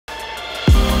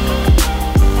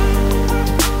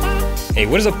Hey,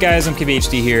 what is up guys,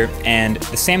 MKBHD here, and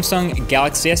the Samsung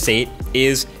Galaxy S8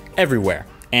 is everywhere.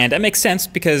 And that makes sense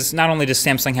because not only does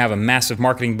Samsung have a massive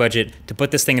marketing budget to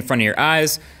put this thing in front of your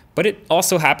eyes, but it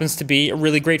also happens to be a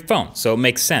really great phone, so it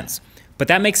makes sense. But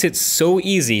that makes it so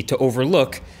easy to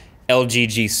overlook LG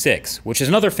G6, which is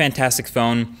another fantastic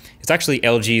phone. It's actually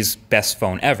LG's best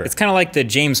phone ever. It's kind of like the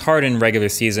James Harden regular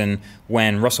season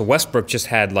when Russell Westbrook just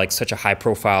had like such a high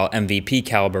profile MVP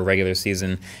caliber regular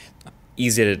season.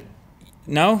 Easy to...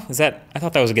 No? I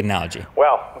thought that was a good analogy.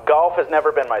 Well, golf has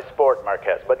never been my sport,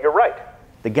 Marquez, but you're right.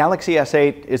 The Galaxy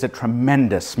S8 is a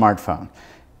tremendous smartphone.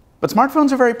 But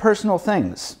smartphones are very personal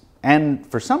things. And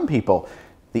for some people,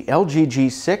 the LG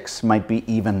G6 might be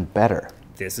even better.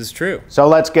 This is true. So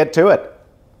let's get to it.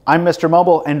 I'm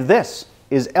MrMobile, and this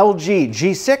is LG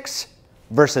G6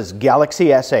 versus Galaxy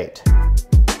S8.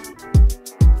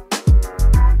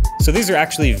 So these are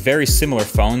actually very similar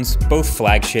phones, both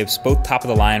flagships, both top of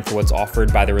the line for what's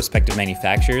offered by their respective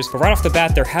manufacturers. But right off the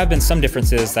bat, there have been some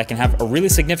differences that can have a really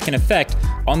significant effect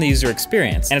on the user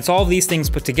experience. And it's all of these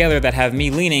things put together that have me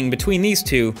leaning between these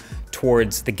two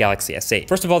towards the Galaxy S8.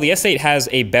 First of all, the S8 has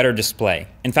a better display.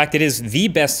 In fact, it is the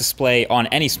best display on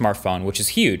any smartphone, which is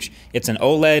huge. It's an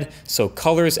OLED, so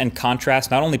colors and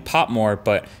contrast not only pop more,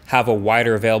 but have a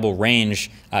wider available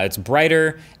range. It's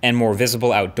brighter and more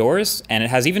visible outdoors, and it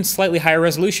has even slightly higher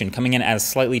resolution, coming in at a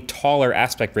slightly taller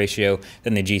aspect ratio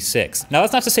than the G6. Now,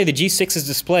 that's not to say the G6's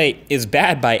display is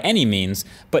bad by any means,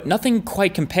 but nothing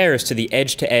quite compares to the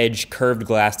edge-to-edge curved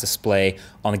glass display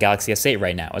on the Galaxy S8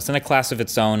 right now. It's in a class of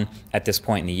its own at this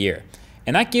point in the year.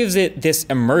 And that gives it this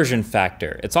immersion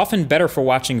factor. It's often better for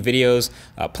watching videos,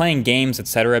 playing games,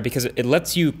 etc., because it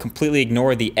lets you completely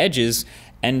ignore the edges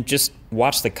and just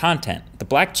watch the content. The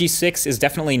black G6 is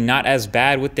definitely not as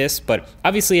bad with this, but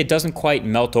obviously it doesn't quite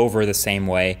melt over the same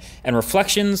way. And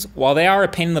reflections, while they are a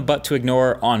pain in the butt to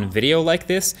ignore on video like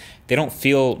this, they don't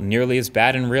feel nearly as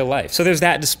bad in real life. So there's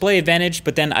that display advantage,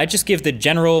 but then I just give the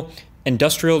general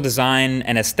industrial design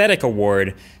and aesthetic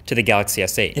award to the Galaxy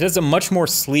S8. It has a much more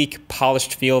sleek,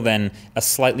 polished feel than a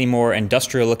slightly more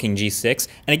industrial looking G6.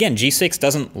 And again, G6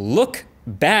 doesn't look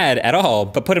bad at all,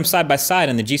 but put them side by side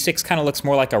and the G6 kind of looks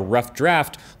more like a rough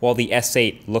draft while the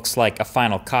S8 looks like a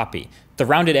final copy. The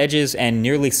rounded edges and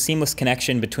nearly seamless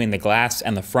connection between the glass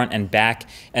and the front and back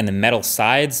and the metal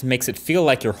sides makes it feel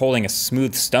like you're holding a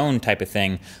smooth stone type of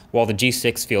thing, while the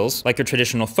G6 feels like a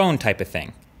traditional phone type of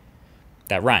thing.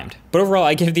 That rhymed. But overall,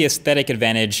 I give the aesthetic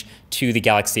advantage to the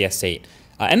Galaxy S8.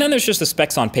 And then there's just the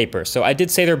specs on paper. So I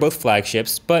did say they're both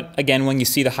flagships, but again, when you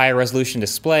see the higher resolution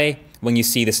display, when you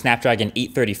see the Snapdragon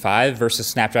 835 versus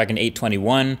Snapdragon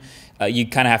 821, you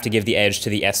kind of have to give the edge to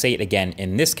the S8 again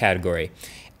in this category.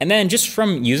 And then just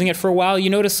from using it for a while, you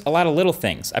notice a lot of little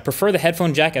things. I prefer the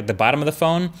headphone jack at the bottom of the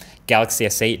phone. Galaxy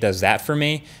S8 does that for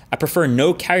me. I prefer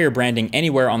no carrier branding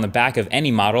anywhere on the back of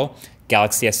any model.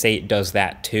 Galaxy S8 does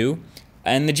that too.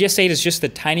 And the G8 is just the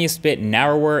tiniest bit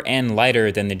narrower and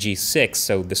lighter than the G6,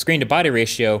 so the screen-to-body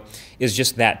ratio is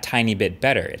just that tiny bit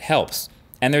better. It helps.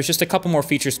 And there's just a couple more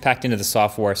features packed into the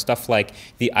software, stuff like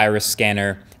the iris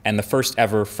scanner and the first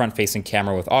ever front-facing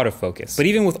camera with autofocus. But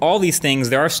even with all these things,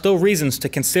 there are still reasons to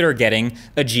consider getting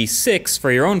a G6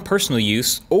 for your own personal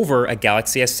use over a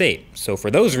Galaxy S8. So for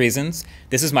those reasons,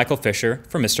 this is Michael Fisher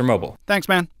from MrMobile. Thanks,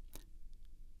 man.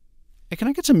 Hey, can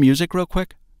I get some music real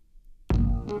quick?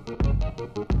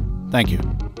 Thank you.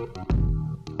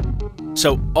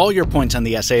 So, all your points on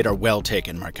the S8 are well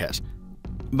taken, Marquez.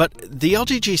 But the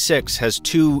LG G6 has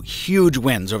two huge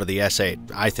wins over the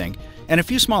S8, I think, and a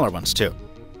few smaller ones too.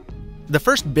 The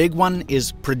first big one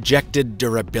is projected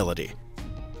durability.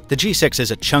 The G6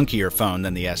 is a chunkier phone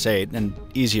than the S8 and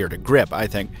easier to grip, I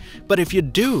think, but if you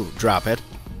do drop it,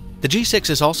 the G6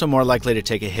 is also more likely to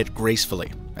take a hit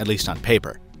gracefully, at least on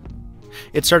paper.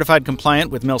 It's certified compliant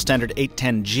with MIL standard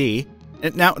 810G.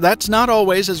 Now, that's not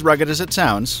always as rugged as it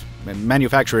sounds.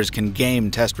 Manufacturers can game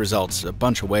test results a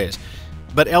bunch of ways.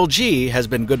 But LG has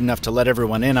been good enough to let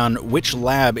everyone in on which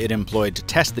lab it employed to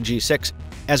test the G6,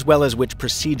 as well as which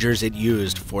procedures it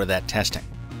used for that testing.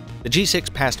 The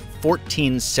G6 passed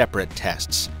 14 separate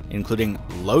tests, including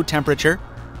low temperature,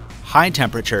 high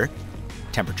temperature,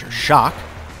 temperature shock,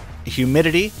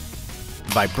 humidity,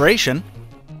 vibration,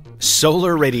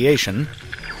 solar radiation,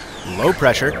 low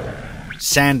pressure,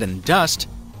 sand and dust,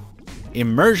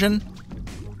 immersion,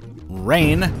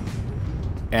 rain,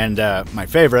 and my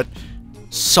favorite,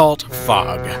 salt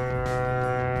fog.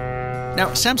 Now,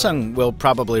 Samsung will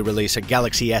probably release a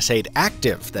Galaxy S8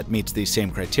 Active that meets these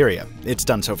same criteria. It's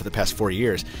done so for the past 4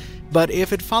 years. But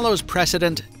if it follows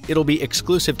precedent, it'll be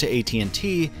exclusive to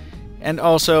AT&T and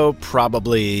also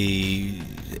probably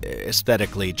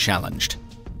aesthetically challenged.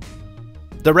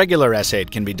 The regular S8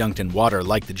 can be dunked in water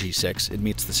like the G6, it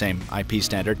meets the same IP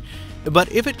standard.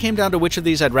 But if it came down to which of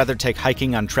these I'd rather take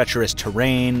hiking on treacherous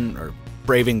terrain, or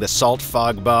braving the salt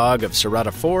fog bog of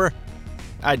Serata 4,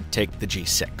 I'd take the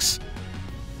G6.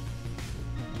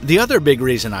 The other big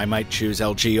reason I might choose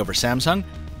LG over Samsung?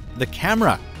 The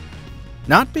camera.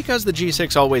 Not because the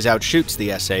G6 always outshoots the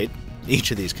S8, each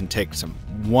of these can take some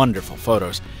wonderful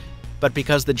photos, but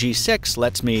because the G6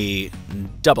 lets me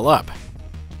double up.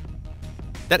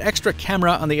 That extra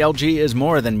camera on the LG is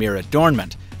more than mere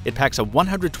adornment. It packs a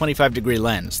 125-degree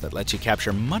lens that lets you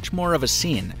capture much more of a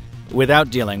scene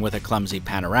without dealing with a clumsy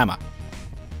panorama.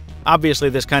 Obviously,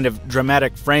 this kind of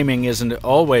dramatic framing isn't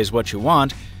always what you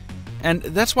want, and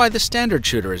that's why the standard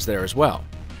shooter is there as well.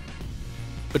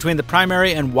 Between the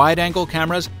primary and wide-angle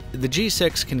cameras, the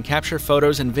G6 can capture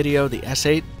photos and video the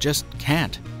S8 just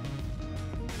can't.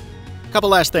 Couple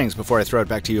last things before I throw it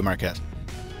back to you, Marquez.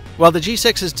 While the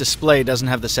G6's display doesn't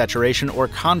have the saturation or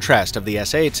contrast of the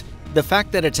S8's, the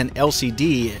fact that it's an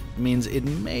LCD means it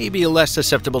may be less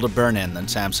susceptible to burn-in than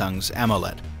Samsung's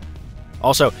AMOLED.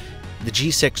 Also, the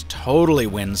G6 totally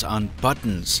wins on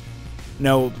buttons.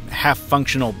 No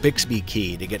half-functional Bixby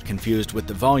key to get confused with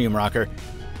the volume rocker.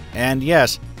 And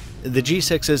yes, the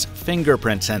G6's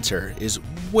fingerprint sensor is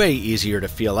way easier to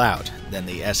feel out than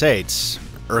the S8's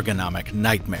ergonomic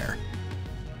nightmare.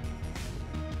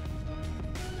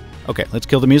 Okay, let's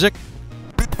kill the music.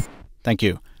 Thank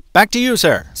you. Back to you,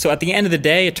 sir. So at the end of the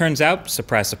day, it turns out,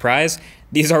 surprise, surprise,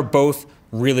 these are both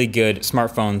really good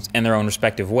smartphones in their own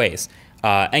respective ways.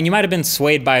 And you might have been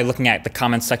swayed by looking at the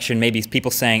comments section, maybe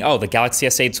people saying, oh, the Galaxy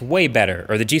S8's way better,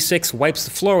 or the G6 wipes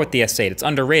the floor with the S8, it's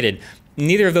underrated.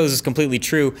 Neither of those is completely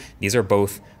true. These are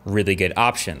both really good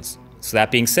options. So that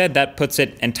being said, that puts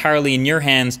it entirely in your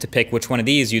hands to pick which one of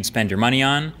these you'd spend your money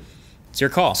on. It's your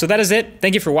call. So that is it.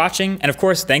 Thank you for watching. And of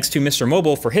course, thanks to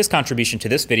MrMobile for his contribution to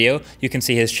this video. You can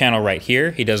see his channel right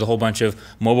here. He does a whole bunch of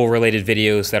mobile related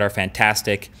videos that are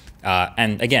fantastic.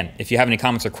 And again, if you have any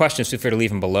comments or questions, feel free to leave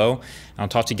them below. And I'll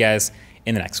talk to you guys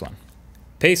in the next one.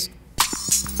 Peace.